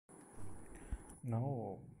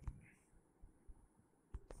Now,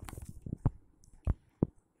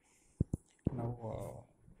 now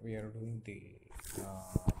we are doing the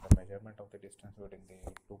measurement of the distance between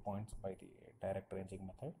the 2 points by the direct ranging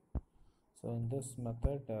method. So in this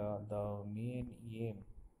method, the main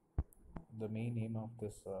aim of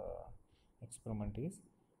this experiment is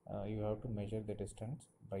you have to measure the distance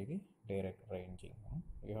by the direct ranging.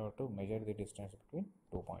 You have to measure the distance between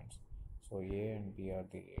 2 points. So A and B are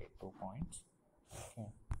the 2 points. Okay.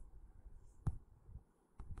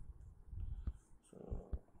 So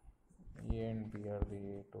A and B are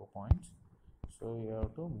the 2 points. So you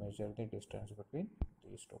have to measure the distance between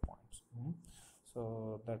these 2 points.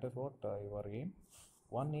 So that is what your aim.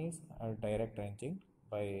 One is direct ranging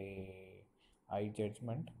by eye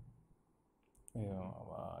judgment.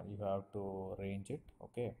 You have to range it.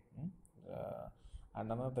 Okay.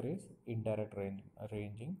 And another is indirect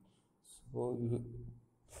ranging. So you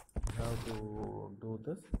have to do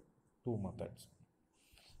this two methods.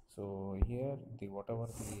 So here the whatever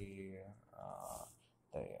the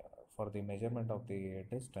for the measurement of the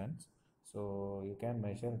distance, so you can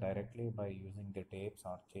measure directly by using the tapes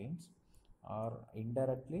or chains, or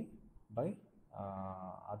indirectly by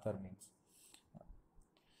other means.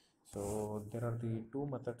 So there are the two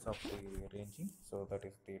methods of the ranging. So that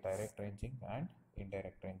is the direct ranging and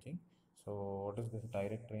indirect ranging. So what is this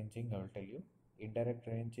direct ranging? I will tell you. Indirect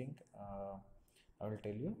ranging, I will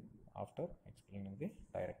tell you after explaining the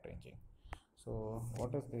direct ranging. So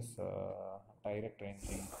what is this direct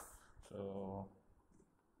ranging? So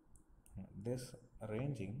this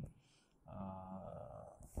ranging,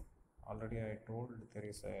 already I told there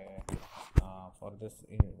is a for this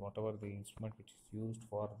whatever the instrument which is used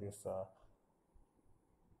for this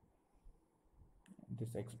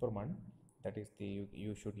experiment, that is the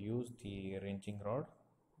you should use the ranging rod,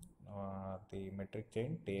 the metric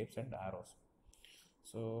chain, tapes and arrows.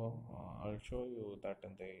 So I'll show you that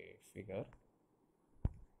in the figure.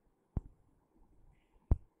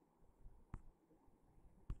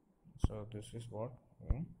 So this is what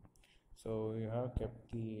so you have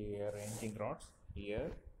kept the ranging rods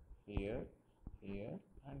here, here, here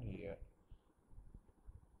and here.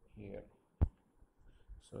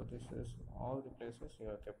 So this is all the places you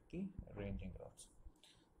have kept the ranging rods.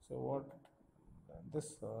 So what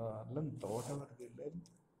this length, whatever the length,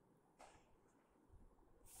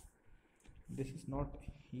 this is not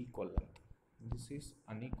equal length, this is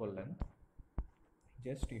unequal length.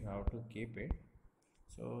 Just you have to keep it.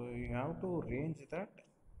 So you have to range that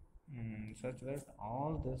such that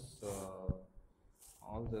all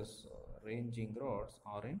this ranging rods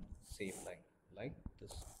are in same line, like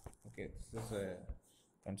this. Okay, this is a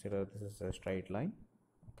consider this is a straight line.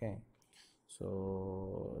 Okay,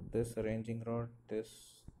 so this ranging rod,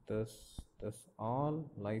 this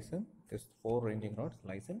all lies in this four ranging rods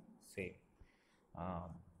lies in same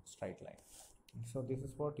straight line. So this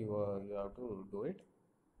is what you have to do it.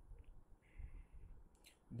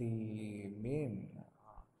 The main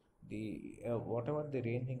the whatever the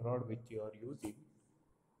ranging rod which you are using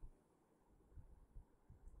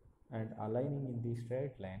and aligning in the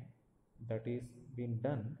straight line, that is being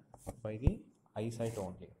done by the eyesight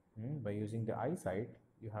only. By using the eyesight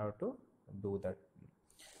you have to do that.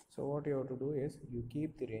 So what you have to do is you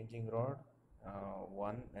keep the ranging rod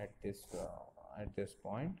one at this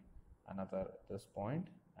point, another this point,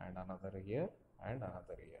 and another here and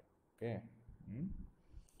another here. Okay.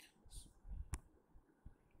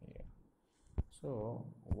 Here. So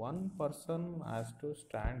one person has to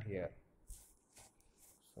stand here.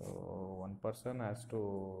 So one person has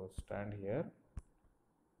to stand here.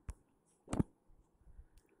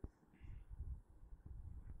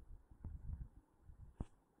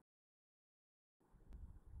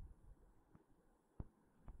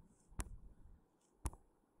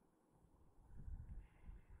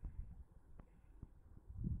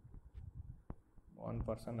 One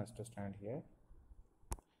person has to stand here.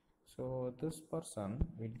 So this person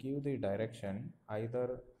will give the direction,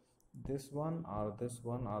 either this one or this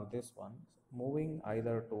one or this one, moving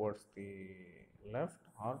either towards the left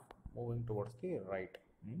or moving towards the right.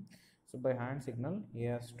 So by hand signal he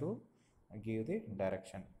has to give the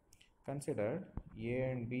direction. Consider A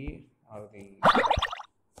and B are the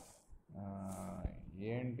A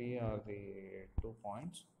and B are the 2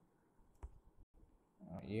 points.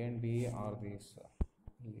 A and B are these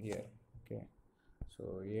here. Okay,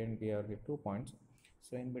 so A and B are the 2 points.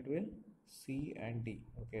 So in between C and D.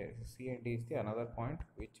 Okay, so C and D is the another point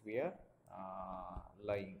which we are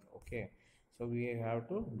lying. Okay, so we have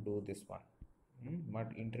to do this one.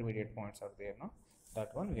 But intermediate points are there now.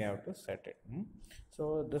 That one we have to set it.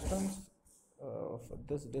 So distance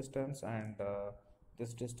this distance and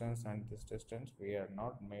this distance and this distance, we have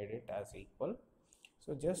not made it as equal.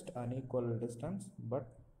 So just unequal distance, but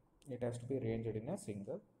it has to be ranged in a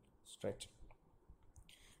single stretch.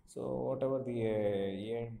 So whatever the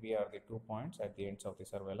A and B are the 2 points at the ends of the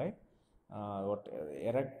survey line,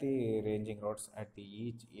 erect the ranging rods at the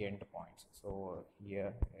each end points. So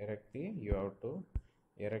here you have to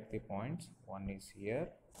erect the points. One is here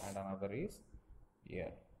and another is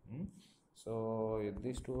here. So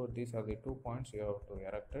these are the 2 points you have to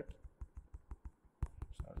erect it.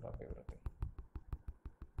 So I'll drop everything.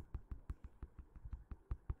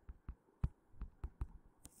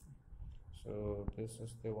 So this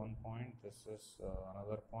is the one point, this is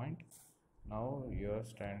another point. Now you are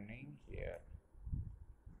standing here,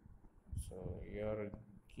 so you are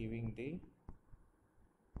giving the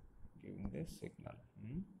signal.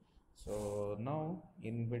 So now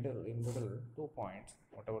in middle 2 points,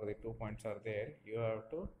 whatever the 2 points are there, you have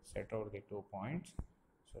to set out the 2 points.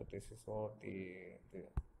 So this is what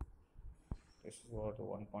this is what the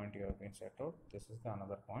 1 point you have been set out. This is the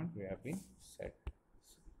another point we have been set.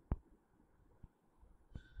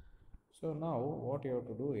 So now what you have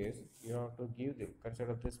to do is you have to give the,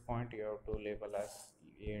 consider this point you have to label as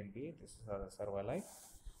A and B. This is our survey line.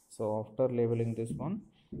 So after labeling this one,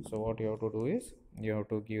 so what you have to do is you have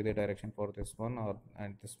to give the direction for this one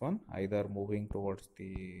and this one, either moving towards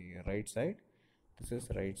the right side. This is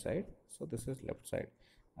right side, so this is left side.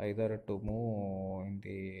 Either to move in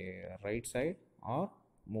the right side or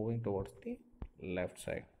moving towards the left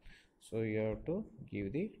side. So you have to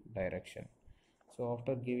give the direction. So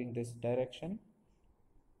after giving this direction,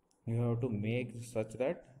 you have to make such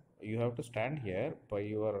that you have to stand here by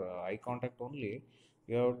your eye contact only.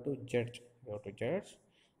 You have to judge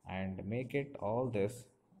and make it all this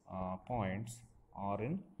points are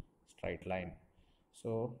in straight line.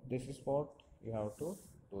 So this is what you have to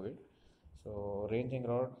do it. So ranging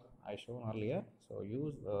rod I shown earlier. So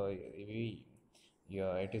use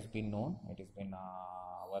it has been known, it has been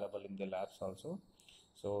available in the labs also.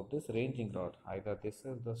 So this ranging rod, either this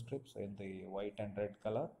is the strips in the white and red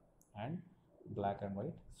color and black and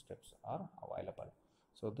white strips are available.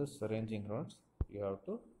 So this ranging rods you have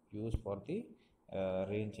to use for the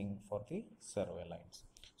ranging for the survey lines.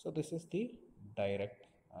 So this is the direct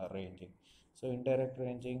ranging. So indirect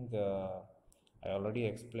ranging I already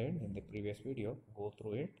explained in the previous video. Go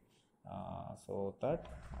through it so that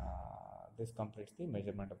this completes the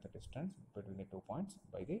measurement of the distance between the 2 points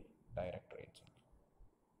by the direct ranging.